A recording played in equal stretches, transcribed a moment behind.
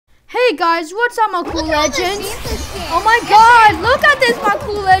Hey guys, what's up my cool Look at all the legends? Santa skins. Oh my god, look at this my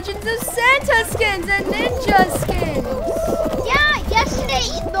cool legends, the Santa skins and ninja skins. Yeah, yesterday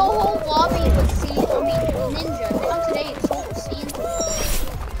the whole lobby was ninja. Now today it's all Santa.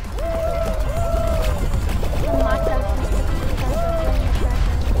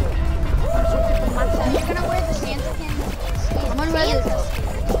 You're gonna wear the Santa skin?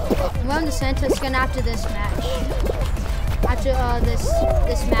 I'm wearing the Santa skin after this match. After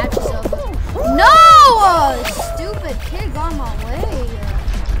this match is over. No! Stupid kid got in my way.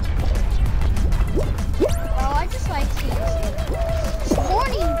 Well, I just like seeing Santa. This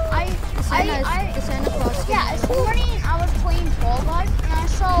morning, The Santa Claus skin. yeah, this morning I was playing Fall Guys and I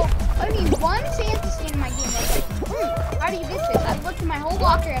saw only one Santa skin in my game. I was like, how do you get this? I looked in my whole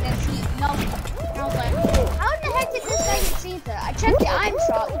locker and I didn't see nothing. And I was like, how in the heck did this guy get Santa? I checked the item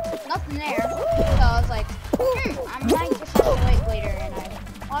shop, nothing there. So I was like, I might just have to wait later. And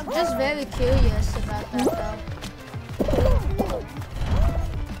I'm just very curious about that though.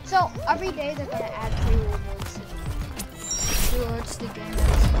 So every day they're gonna add 3 rewards. Towards the game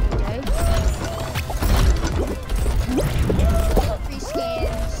every day. Free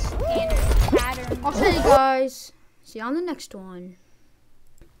skins, and patterns. Okay guys, see you on the next one.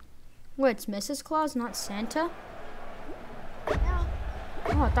 Wait, it's Mrs. Claus, not Santa? Yeah.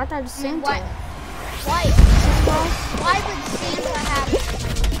 Oh, I thought that was Santa. Why would Santa have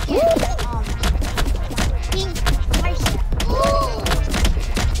pink bicep?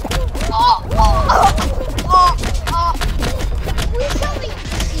 Please tell me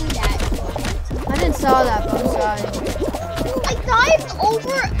you've seen that. I didn't saw that, but I'm sorry. I dived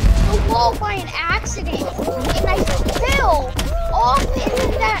over the wall by an accident and I fell off and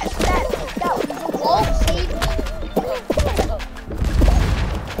then that the wall saved me.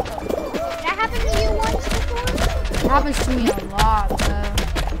 Did that happen to you once before? It happens to me a lot, bro.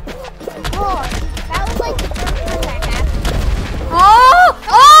 Oh, that was like the first time that happened. Oh!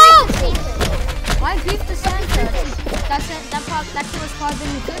 Santa. Why grief the Santa? That kid was probably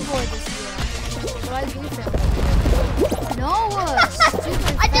been a good boy this year. So I grief him. No,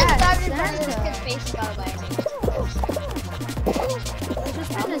 stupid I just fat dived in front of this Santa. kid's face and got away. It's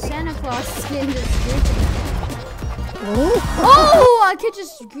just been a Santa Claus skin that's griefing me. Oh! That kid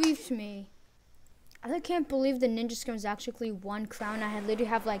just griefed me. I can't believe the ninja skin was actually 1 crown. I literally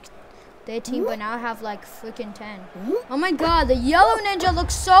have like 13, but now I have like freaking 10. Oh my god, the yellow ninja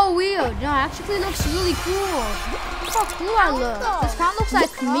looks so weird. No, it actually looks really cool. Look how cool I look. This kind of looks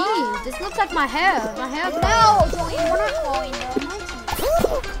like me. This looks like my hair. My hair. No, Julian, we're not calling them.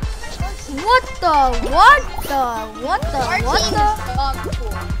 What the?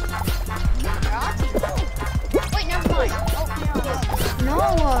 Wait, never mind. No,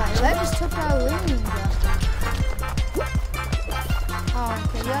 I just took our ring. Oh,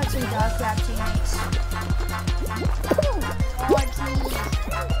 okay, you have some dark crab teammates.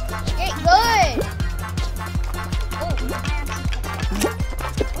 Get good.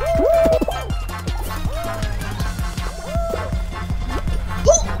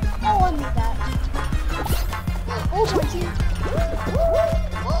 Oh, I need that. Oh, my team.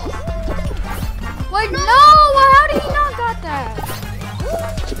 Wait, no! How did he not got that?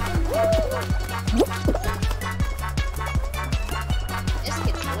 This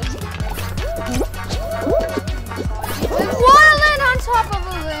kid's glitching. We wanna land on top of a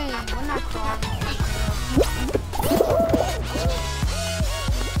ring. We're not calling it.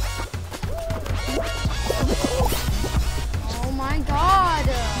 Oh my god.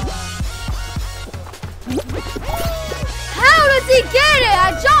 How does he get it? I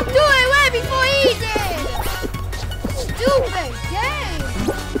jumped through it way before he did. Stupid game.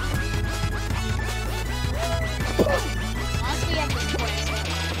 Honestly, at this point,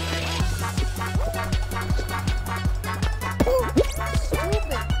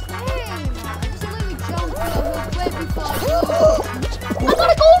 Stupid game. I just literally jumped through the hoop way before you. I got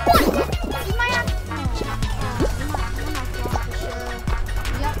a gold one. You might have. We're not calling for sure.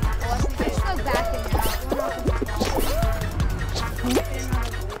 Yep. Let's go back in now. We're not gonna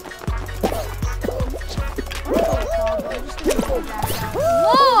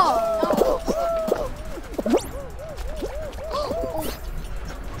Whoa!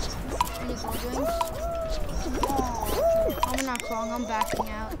 Any gold rings? Oh, I'm not calling. I'm backing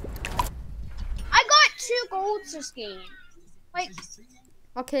out. I got 2 golds this game. Like,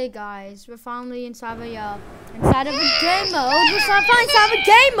 Okay, guys, we're finally inside of a game mode. We're finally inside of a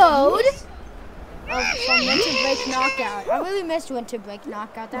game mode. From Winter Break Knockout. I really missed Winter Break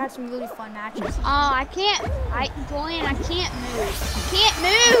Knockout. They had some really fun matches. Julian, I can't move. I can't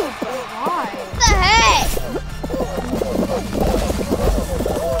move. Why? What the heck?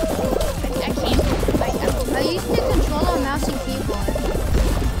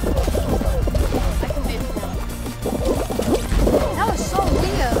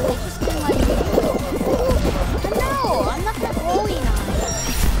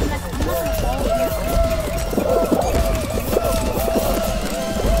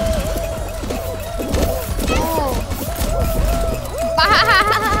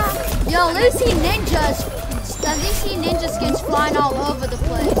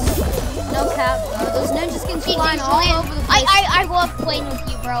 Those ninja skins Dude, flying all Land, over the place. I love playing with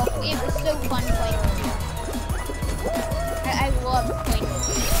you, bro. It was so fun playing with you. I love playing with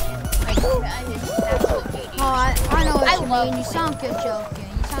you. Like, that's so good. Oh, I know what I you love mean. You sound good joking.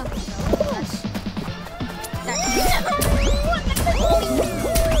 You sound good joking.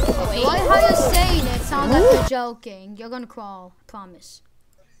 Wait. Like how you're saying it sounds like you're joking. You're gonna crawl. Promise.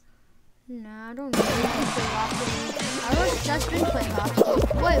 Nah, I don't know. I can play Rocket League. I was just been playing Rocket League.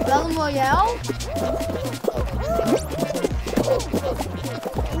 Wait, Battle Royale?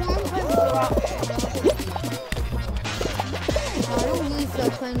 I don't really feel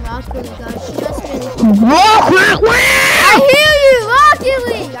like playing Rocket League. I was just been... I hear you! Rocket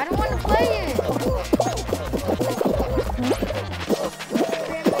League! I don't want to play it.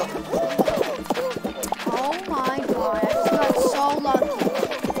 Oh my god, I just got so lucky.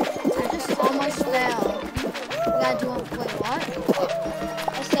 I just almost fell. Yeah, do you want to play what?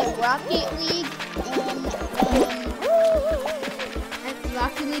 I said Rocket League And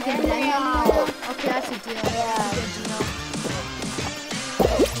Rocket League and then Royale? Okay, that's a deal. Yeah. That's a good deal.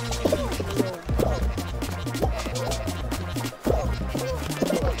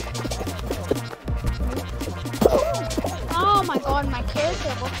 Oh my god, my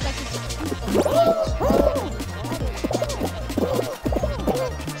character looks like it's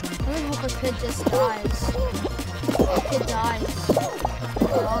I really hope a kid just dies. A kid dies.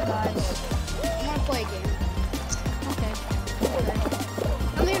 It all dies. I'm gonna play a game. Okay.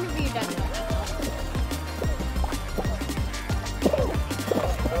 I'm the interview done now.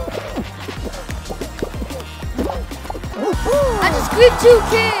 I just gripped 2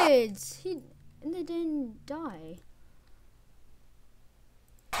 kids! And they didn't die.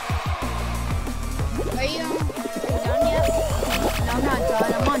 Are you done yet? No, I'm not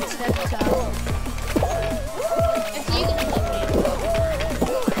done. I'm on TikTok. If you can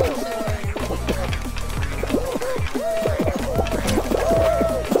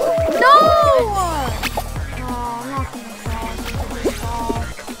No! Oh, I'm not gonna fall.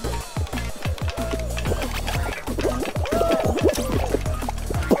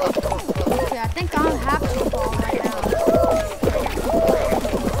 Okay, I think I'll have to fall right now.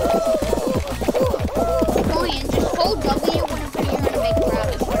 Julian, just hold W whenever you're gonna make grab.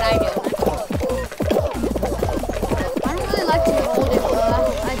 That's what I do. I don't really like to hold it, bro.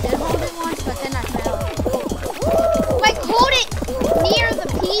 I did hold it once, but then I fell. Like, hold it near the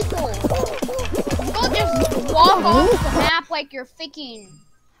people. Don't just walk off the map like you're freaking.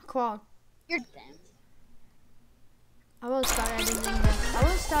 Cool. You're them. I will start editing them. I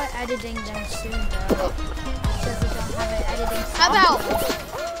will start editing them soon, though. Because we don't have an editing software. How about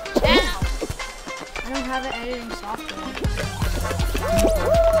now? I don't have an editing software.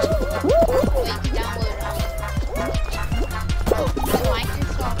 Wait, you download it.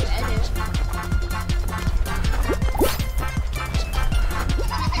 Microsoft Edit.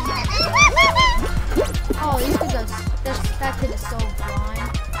 Oh, these kids are, that kid is so blind.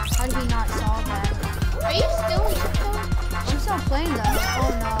 How did he not solve that? Are you still in TikTok? I'm still playing though.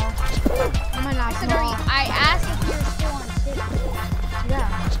 Oh no. Am I not I said, small? I asked if you were still on TikTok. Yeah.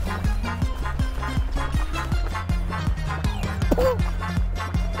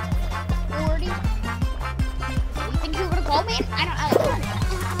 40. You think you were gonna call me? I don't.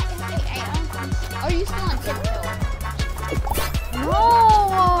 Are you still on TikTok? No!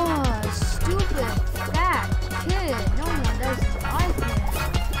 Stupid, fat kid. No one doesn't like him.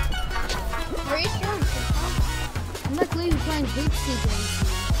 Are you still on TikTok? I'm like leaving playing Hoopsie Daisy.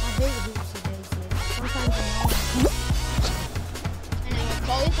 I hate Hoopsie Daisy. Sometimes I'm wrong. And I was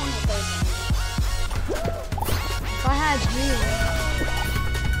always on the Thursday. If I had you.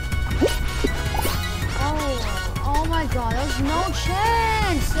 Oh my god, there's no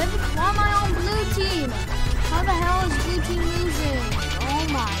chance! Why am I on blue team? How the hell is blue team losing? Oh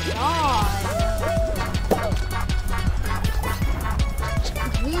my god.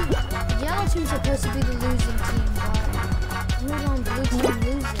 Yellow team's supposed to be the losing team, but who's on blue team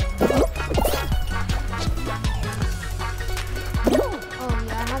losing? Oh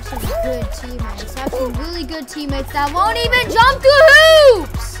yeah, I have some good teammates. I have some really good teammates that won't even jump through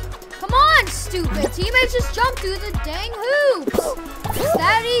hoops! Come on, stupid teammates, just jump through the dang hoops! It's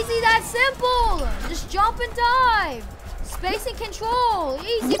that easy, that simple! Just jump and dive! Space and control!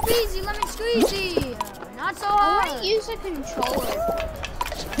 Easy peasy, lemon squeezy! Not so I hard! want to use a controller.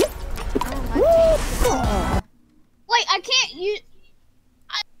 I don't like it. Wait, I can't use.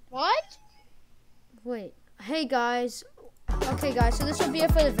 What? Wait, hey guys. Okay guys, so this will be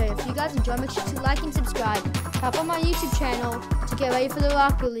it for the video. If you guys enjoyed, make sure to like and subscribe. Hop on my YouTube channel to get ready for the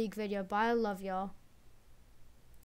Rocket League video. Bye, I love y'all.